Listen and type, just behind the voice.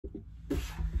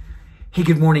Hey,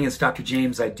 good morning. It's Dr.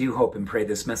 James. I do hope and pray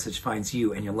this message finds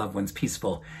you and your loved ones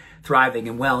peaceful, thriving,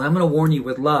 and well. And I'm going to warn you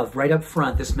with love right up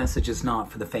front, this message is not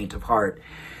for the faint of heart.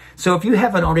 So if you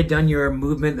haven't already done your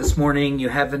movement this morning, you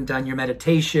haven't done your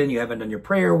meditation, you haven't done your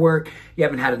prayer work, you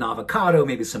haven't had an avocado,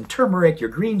 maybe some turmeric, your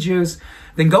green juice,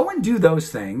 then go and do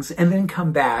those things and then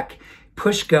come back,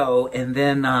 push go, and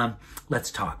then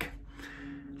let's talk.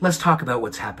 Let's talk about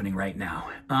what's happening right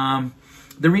now.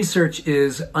 The research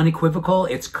is unequivocal.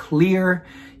 It's clear.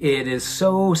 It is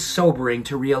so sobering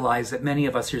to realize that many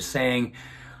of us are saying,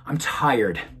 I'm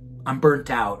tired. I'm burnt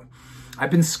out.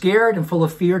 I've been scared and full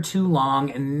of fear too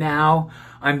long, and now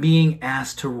I'm being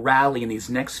asked to rally in these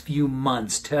next few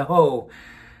months to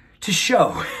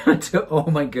show, oh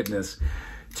my goodness,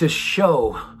 to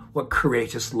show what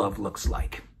courageous love looks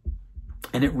like.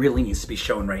 And it really needs to be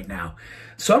shown right now.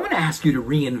 So I'm going to ask you to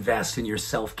reinvest in your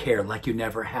self-care like you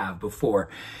never have before.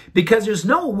 Because there's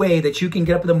no way that you can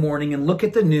get up in the morning and look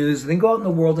at the news and then go out in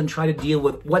the world and try to deal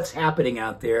with what's happening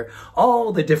out there.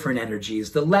 All the different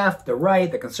energies, the left, the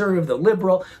right, the conservative, the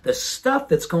liberal, the stuff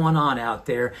that's going on out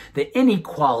there, the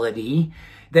inequality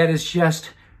that is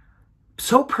just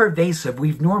so pervasive,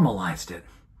 we've normalized it.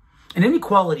 And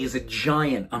inequality is a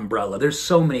giant umbrella. There's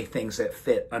so many things that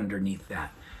fit underneath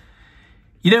that.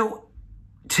 You know,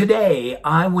 today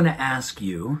I want to ask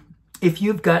you if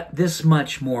you've got this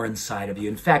much more inside of you.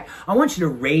 In fact, I want you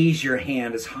to raise your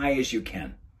hand as high as you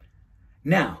can.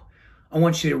 Now, I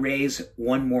want you to raise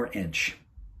 1 more inch.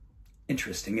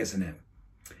 Interesting, isn't it?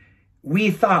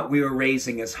 We thought we were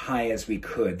raising as high as we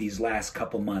could these last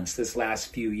couple months, this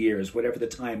last few years, whatever the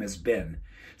time has been,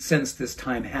 since this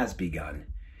time has begun.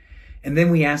 And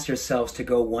then we asked ourselves to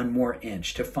go 1 more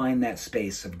inch, to find that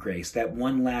space of grace, that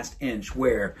one last inch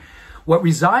where what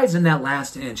resides in that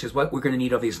last inch is what we're going to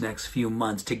need over these next few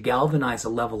months to galvanize a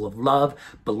level of love,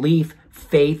 belief,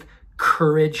 faith,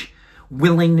 courage,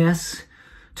 willingness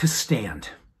to stand.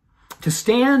 To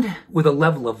stand with a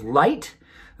level of light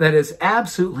that is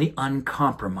absolutely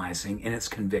uncompromising in its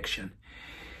conviction.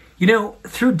 You know,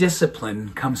 through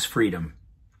discipline comes freedom.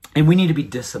 And we need to be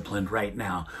disciplined right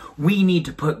now. We need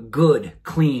to put good,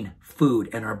 clean food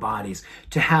in our bodies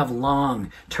to have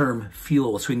long-term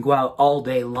fuel so we can go out all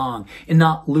day long and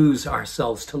not lose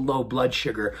ourselves to low blood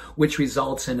sugar, which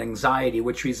results in anxiety,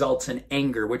 which results in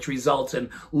anger, which results in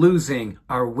losing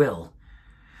our will.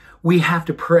 We have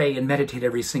to pray and meditate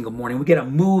every single morning. We got to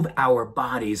move our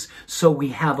bodies so we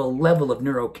have a level of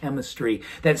neurochemistry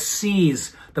that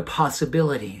sees the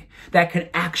possibility, that can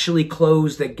actually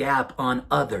close the gap on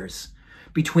others,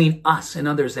 between us and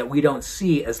others that we don't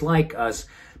see as like us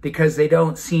because they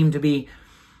don't seem to be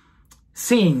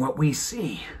seeing what we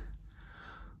see.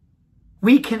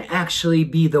 We can actually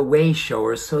be the way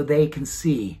showers so they can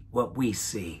see what we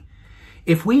see.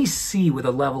 If we see with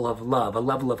a level of love, a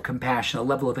level of compassion, a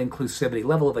level of inclusivity, a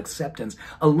level of acceptance,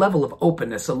 a level of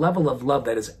openness, a level of love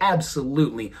that is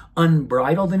absolutely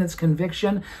unbridled in its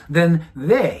conviction, then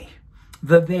the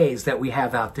theys that we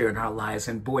have out there in our lives,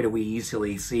 and boy, do we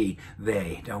easily see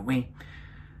they, don't we?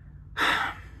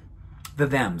 The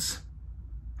thems.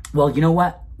 Well, you know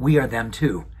what? We are them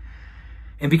too.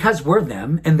 And because we're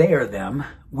them and they are them,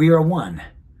 we are one.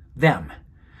 Them.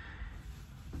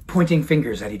 Pointing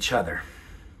fingers at each other.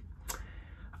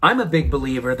 I'm a big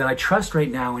believer that I trust right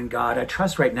now in God, I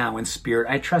trust right now in Spirit,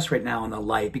 I trust right now in the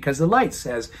light, because the light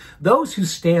says those who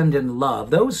stand in love,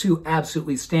 those who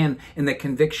absolutely stand in the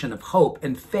conviction of hope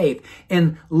and faith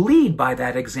and lead by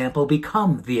that example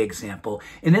become the example.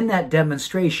 And in that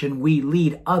demonstration, we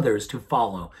lead others to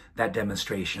follow that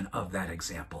demonstration of that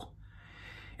example.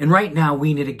 And right now,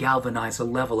 we need to galvanize a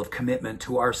level of commitment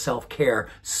to our self-care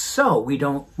so we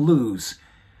don't lose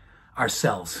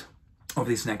ourselves over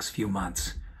these next few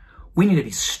months. We need to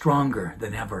be stronger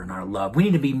than ever in our love. We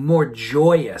need to be more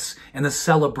joyous in the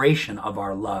celebration of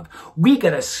our love. We got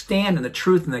to stand in the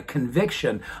truth and the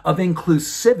conviction of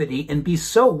inclusivity and be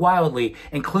so wildly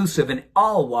inclusive in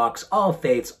all walks, all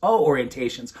faiths, all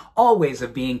orientations, all ways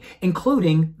of being,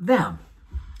 including them,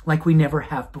 like we never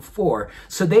have before,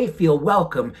 so they feel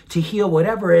welcome to heal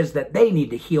whatever it is that they need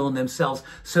to heal in themselves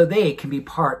so they can be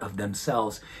part of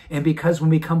themselves. And because when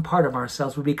we become part of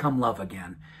ourselves, we become love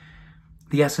again.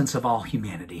 The essence of all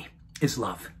humanity is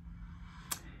love.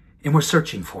 And we're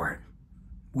searching for it.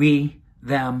 We,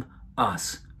 them,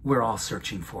 us. We're all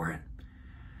searching for it.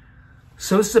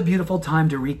 So this is a beautiful time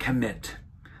to recommit.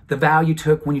 The vow you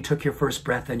took when you took your first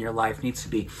breath in your life needs to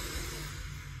be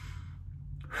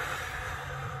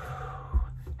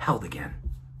held again,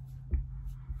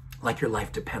 like your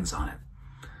life depends on it,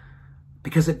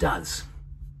 because it does.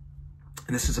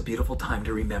 And this is a beautiful time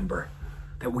to remember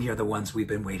that we are the ones we've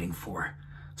been waiting for.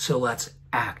 So let's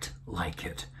act like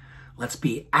it. Let's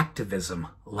be activism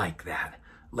like that.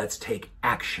 Let's take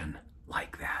action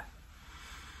like that.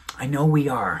 I know we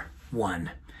are one,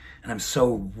 and I'm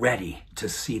so ready to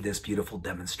see this beautiful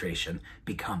demonstration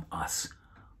become us,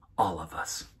 all of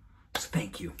us. So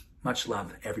thank you. Much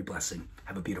love, every blessing.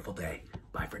 Have a beautiful day.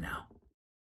 Bye for now.